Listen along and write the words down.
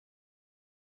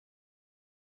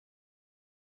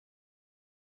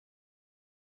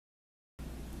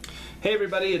Hey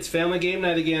everybody, it's family game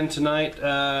night again tonight.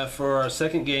 For our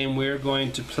second game we're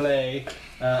going to play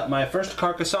my first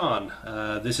Carcassonne.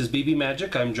 This is BB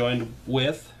Magic. I'm joined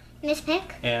with Miss Pick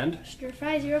and Stir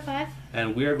Fry 05.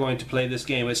 And we're going to play this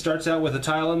game. It starts out with a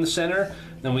tile in the center,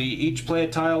 then we each play a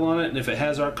tile on it, and if it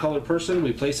has our colored person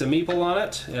we place a meeple on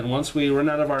it, and once we run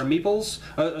out of our meeples,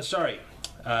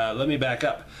 let me back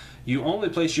up. You only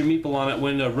place your meeple on it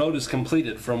when a road is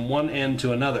completed from one end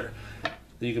to another.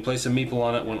 Then you can place a meeple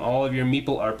on it. When all of your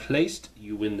meeple are placed,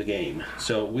 you win the game.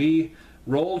 So we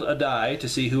rolled a die to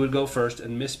see who would go first,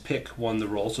 and Miss Pick won the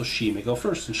roll, so she may go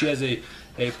first. And she has a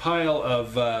pile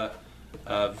of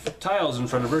tiles in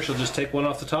front of her. She'll just take one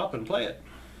off the top and play it.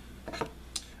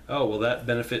 Oh, well, that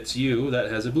benefits you.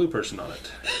 That has a blue person on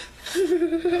it.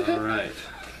 All right.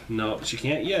 No, she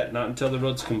can't yet. Not until the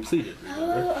road's completed.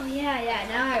 Remember? Oh yeah.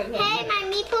 Now I remember. Hey,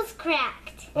 my meeple's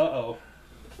cracked. Uh-oh.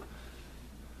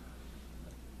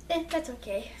 That's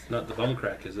okay. It's not the bum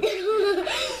crack, is it?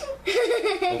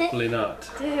 Hopefully not.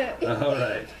 All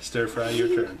right. Stir Fry, your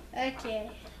turn.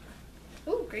 Okay.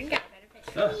 Ooh, green guy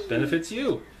benefits. Oh, benefits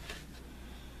you.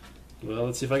 Well,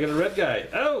 let's see if I get a red guy.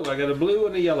 Oh, I got a blue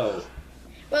and a yellow.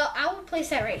 Well, I will place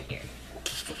that right here.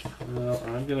 Well,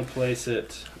 I'm going to place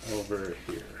it over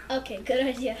here. Okay, good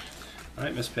idea. All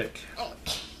right, Miss Pick.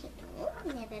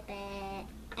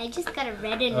 I just got a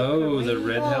red and Oh, the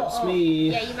red helps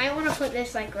me. Yeah, you might want to put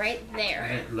this like right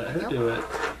there. Let her do it.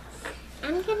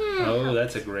 I'm gonna. Oh,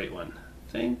 that's a great one.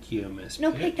 Thank you, Miss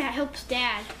No, Pick. Pick, that helps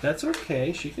Dad. That's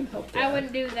okay. She can help Dad. I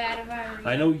wouldn't do that if I were you.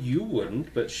 I know you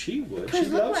wouldn't, but she would. She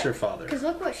loves her father. Because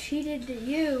look what she did to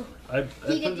you. I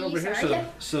put it over here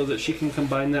so that she can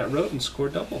combine that road and score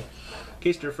double.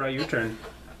 Okay, Stir Fry, your turn.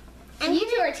 And you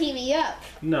two are teaming up.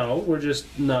 No, we're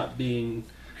just not being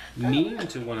mean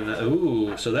to one another.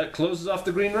 Ooh, so that closes off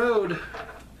the green road.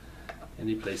 And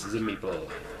he places a meeple.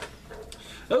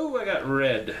 Oh, I got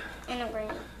red. And a green.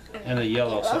 And a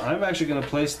yellow. So I'm actually going to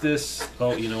place this.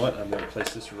 Oh, you know what? I'm going to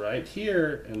place this right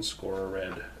here and score a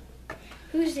red.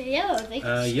 Who's the yellow?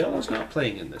 Yellow's not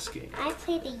playing in this game. I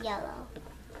played a yellow.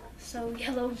 So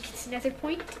yellow gets another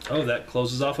point. Oh, that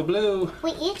closes off a blue.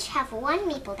 We each have one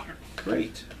meeple down.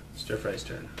 Great. Stir Fry's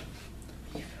turn.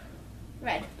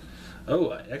 Red.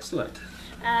 Oh, excellent.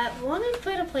 One and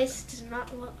put a place does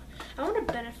not look. I want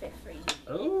to benefit for you.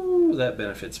 Oh, that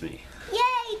benefits me.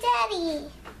 Yay, Daddy!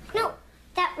 No,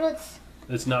 that road's.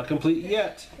 It's not complete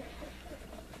yet.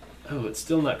 Oh, it's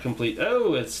still not complete.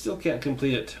 Oh, it still can't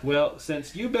complete it. Well,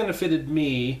 since you benefited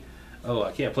me, oh,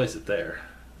 I can't place it there.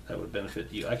 That would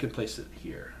benefit you. I could place it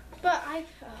here. But I.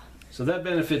 So that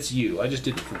benefits you. I just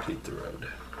didn't complete the road.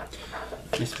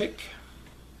 Miss Pick.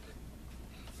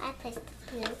 I placed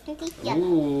the blue and the yellow.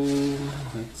 Ooh,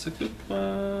 that's a good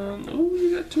one. Oh,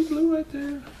 you got two blue right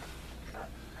there.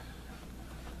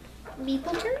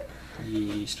 Meeple turn?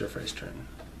 Yeah, Stir Fry's turn.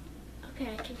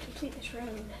 Okay, I can complete this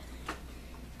road.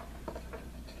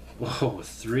 Whoa,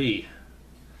 3.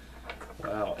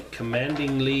 Wow,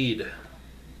 commanding lead.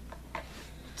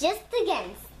 Just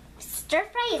again, Stir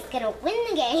Fry is gonna win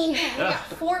the game. I got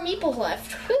 4 meeples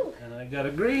left. Whew. And I got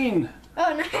a green.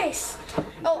 Oh, nice.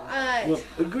 Oh, Well,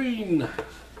 a green.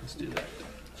 Let's do that.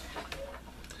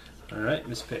 All right,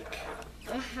 Miss Pick.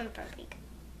 Perfect.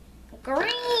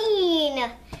 Green.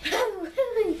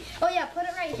 oh yeah, put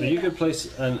it right So here. you could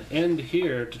place an end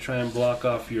here to try and block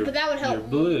off your, But that would help your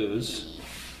blues.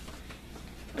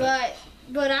 But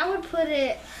I would put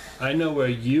it. I know where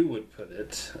you would put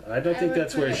it. I don't think would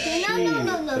that's put where it- she No,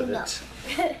 would put no.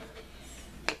 it.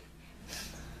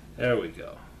 There we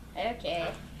go.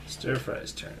 Okay. Stir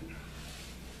Fry's turn.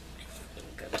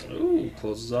 Ooh,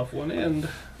 closes off one end.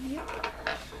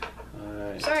 All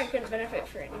right. Sorry, I couldn't benefit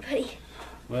for anybody.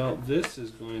 Well, this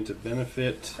is going to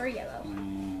benefit For yellow.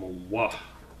 moi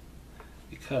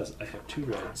because I have 2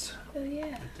 reds. Oh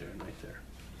yeah. Right there and right there.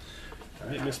 All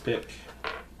right, Miss Pick.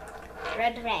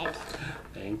 Red, red.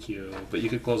 Thank you. But you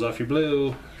could close off your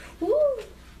blue. Woo!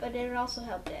 But it would also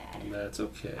help Dad. That's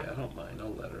okay. I don't mind.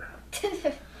 I'll let her.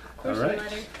 Of course All right. you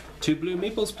let her. 2 blue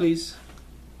meeples, please.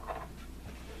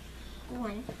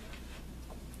 1.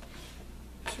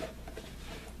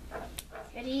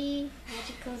 Ready?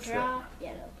 Magical draw.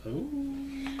 Yellow. Oh.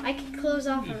 I can close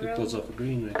off You a could row. close off a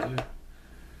green right there.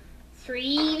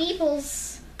 3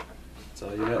 meeples. That's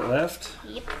all you got left.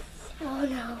 Yep. Oh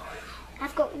no.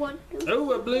 I've got 1.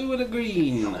 Oh, a blue and a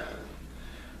green.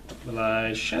 Well,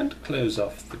 I shan't close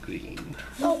off the green.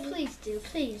 Oh, please do.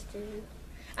 Please do.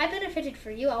 I benefited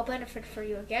for you. I'll benefit for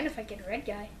you again if I get a red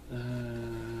guy.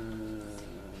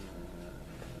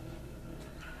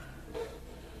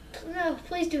 No,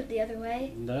 please do it the other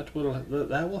way. That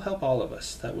will help all of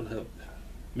us. That will help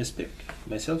Miss Pick,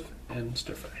 myself, and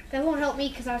Stir Fry. That won't help me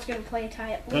because I was going to play a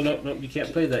tile. Oh, no, you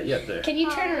can't play that yet there. Can you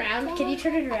turn around? Can you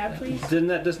turn it around, please? Then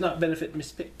that does not benefit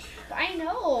Miss Pick. I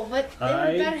know, but that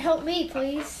would better help me,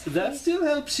 please. That still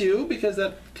helps you because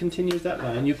that continues that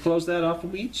line. You close that off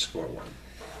and we each score one.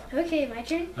 Okay, my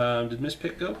turn. Did Miss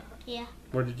Pick go? Yeah.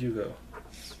 Where did you go?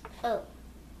 Oh.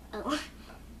 Oh.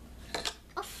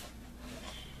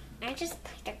 I just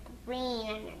picked a green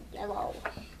and a yellow.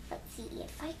 Let's see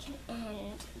if I can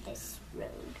end this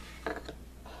road.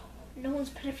 No one's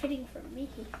benefiting from me.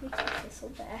 It makes me feel so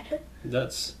bad.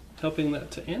 That's helping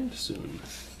that to end soon.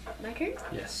 My turn?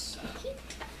 Yes.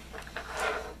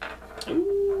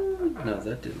 Ooh, no,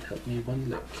 that didn't help me one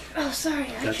lick. Oh, sorry.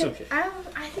 That's okay.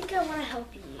 I think I want to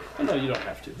help you. Oh, no, you don't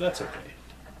have to. That's okay.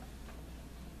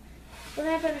 Will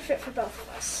that benefit for both of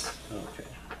us? Okay.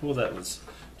 Well, that was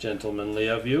gentlemanly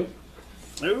of you.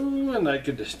 Oh, and I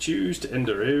could just choose to end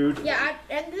the road. Yeah,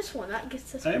 and this one. That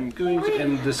gets this one. I'm going to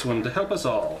end this one to help us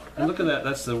all. And look at that.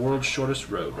 That's the world's shortest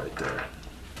road right there.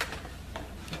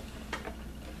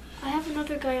 I have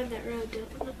another guy on that road, don't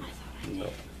I? Thought I did. No.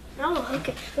 Oh,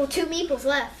 okay. Well, 2 meeples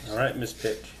left. All right, Miss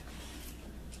Pick.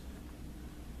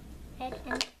 Red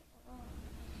and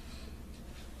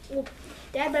Well,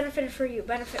 Dad benefited for you.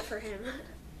 Benefit for him.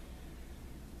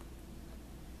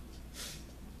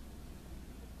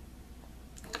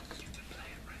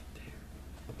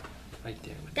 Right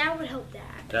there. That would help Dad.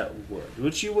 That would,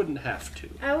 which you wouldn't have to.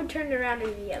 I would turn it around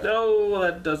in the yellow. No,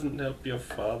 that doesn't help your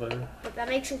father. But that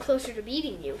makes him closer to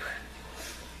beating you.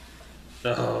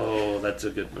 Oh, that's a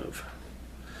good move.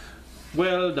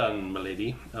 Well done,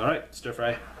 milady. All right, Stir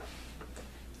Fry.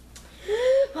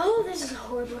 Oh, this is a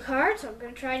horrible card, so I'm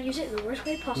going to try and use it in the worst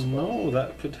way possible. No,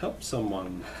 that could help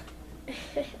someone. I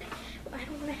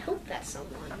don't want to help that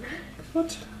someone.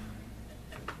 What?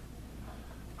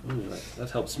 Ooh,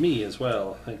 that helps me as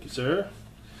well. Thank you, sir.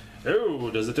 Oh,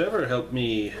 does it ever help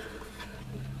me?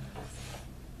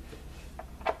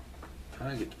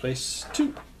 I get to place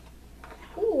 2.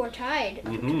 Ooh, we're tied.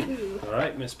 Mm-hmm. All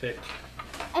right, Miss Pick.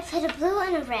 I put a blue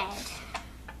and a red.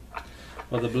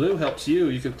 Well, the blue helps you.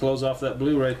 You could close off that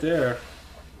blue right there.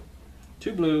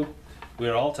 2 blue.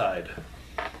 We're all tied.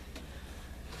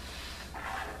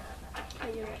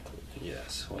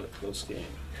 Yes, what a close game.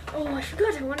 Oh, I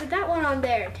forgot. I wanted that one on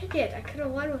there. Take it. I could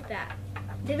have won with that.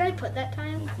 Did I put that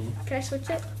tile? Can I switch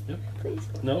it? Yep. Please.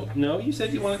 No, you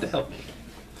said you wanted to help me.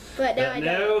 But now I don't.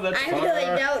 No, that's I really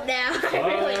don't now. I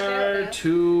really Far don't now.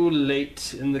 too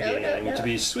late in the No, game no. to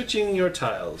be switching your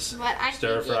tiles. But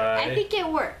Stir fry. I think it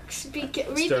works. Read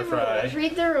Stir the fry. rules.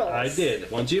 Read the rules. I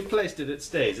did. Once you've placed it, it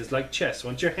stays. It's like chess.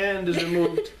 Once your hand is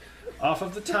removed off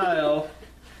of the tile,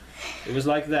 it was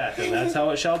like that, and that's how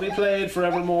it shall be played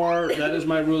forevermore. That is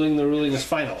my ruling. The ruling is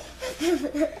final.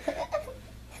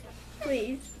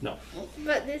 Please. No.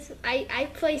 But this, I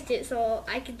placed it so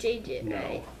I could change it, No.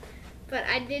 right? But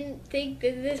I didn't think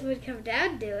that this would come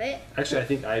down to it. Actually, I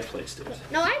think I placed it.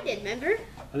 No, I did, remember?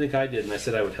 I think I did, and I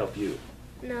said I would help you.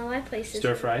 No, I placed it.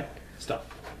 Stir fry. Stop.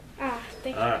 Ah,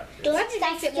 thank you. All right.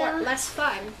 That makes it less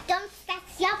fun. Don't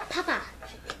that's your papa.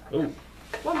 Oh.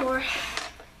 One more.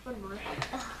 One more.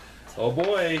 Oh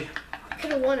boy. I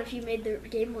could have won if you made the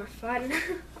game more fun.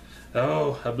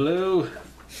 Oh, a blue.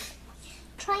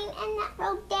 Try and end that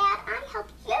road, Dad. I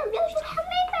helped you. You should help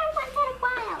me for once in a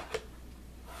while.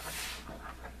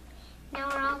 Now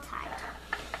we're all tied.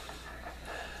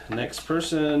 Next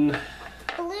person.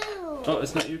 Blue. Oh,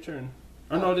 it's not your turn.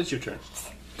 Oh no, it is your turn.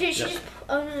 Did she Yep. just...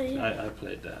 Oh, no. Yeah. I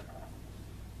played that.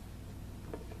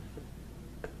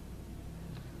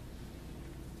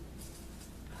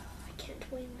 I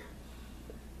can't win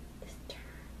this turn.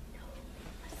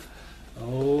 No.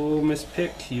 Oh, Miss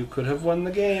Pick, you could have won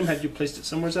the game had you placed it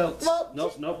somewhere else. Well,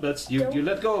 Nope, that's you. You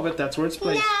let go of it. That's where it's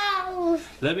placed. No.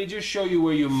 Let me just show you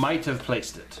where you might have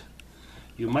placed it.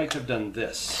 You might have done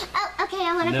this. Oh, okay.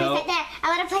 I want to No. place it there.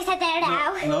 I want to place it there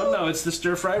now. No, it's the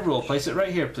stir fry rule. Place it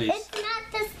right here, please. It's not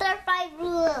the stir fry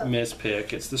rule. Miss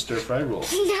Pick, it's the stir fry rule.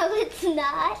 No, it's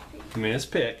not. Miss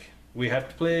Pick, we have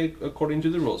to play according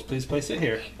to the rules. Please place it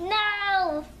here.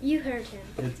 No. You heard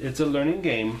him. It's a learning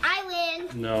game. I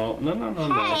win. No.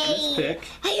 Hey. Miss Pick.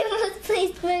 I almost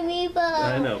placed my meatball.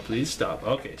 I know, please stop.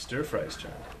 Okay, stir fry's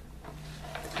turn.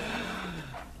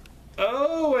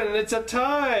 Oh, and it's a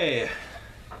tie.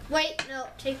 Wait, no,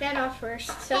 take that off first.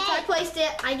 Since I placed it,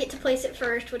 I get to place it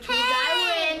first, which means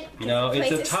I win. No, it's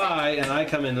Place a it tie, and I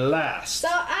come in last. So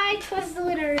I was the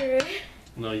winner.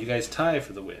 No, you guys tie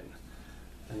for the win.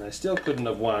 And I still couldn't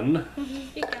have won. Here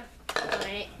you go.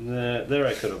 Alright. There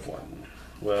I could have won.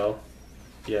 Well,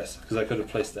 yes, because I could have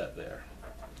placed that there.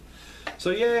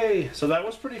 So yay! So that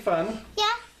was pretty fun.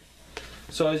 Yeah.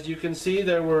 So as you can see,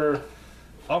 there were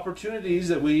opportunities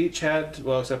that we each had,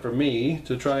 well, except for me,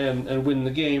 to try and win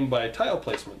the game by tile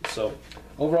placement. So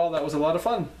overall, that was a lot of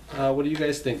fun. What do you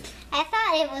guys think? I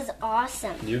thought it was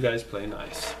awesome. You guys play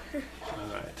nice. All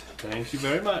right. Thank you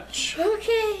very much.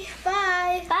 Okay,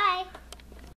 bye. Bye.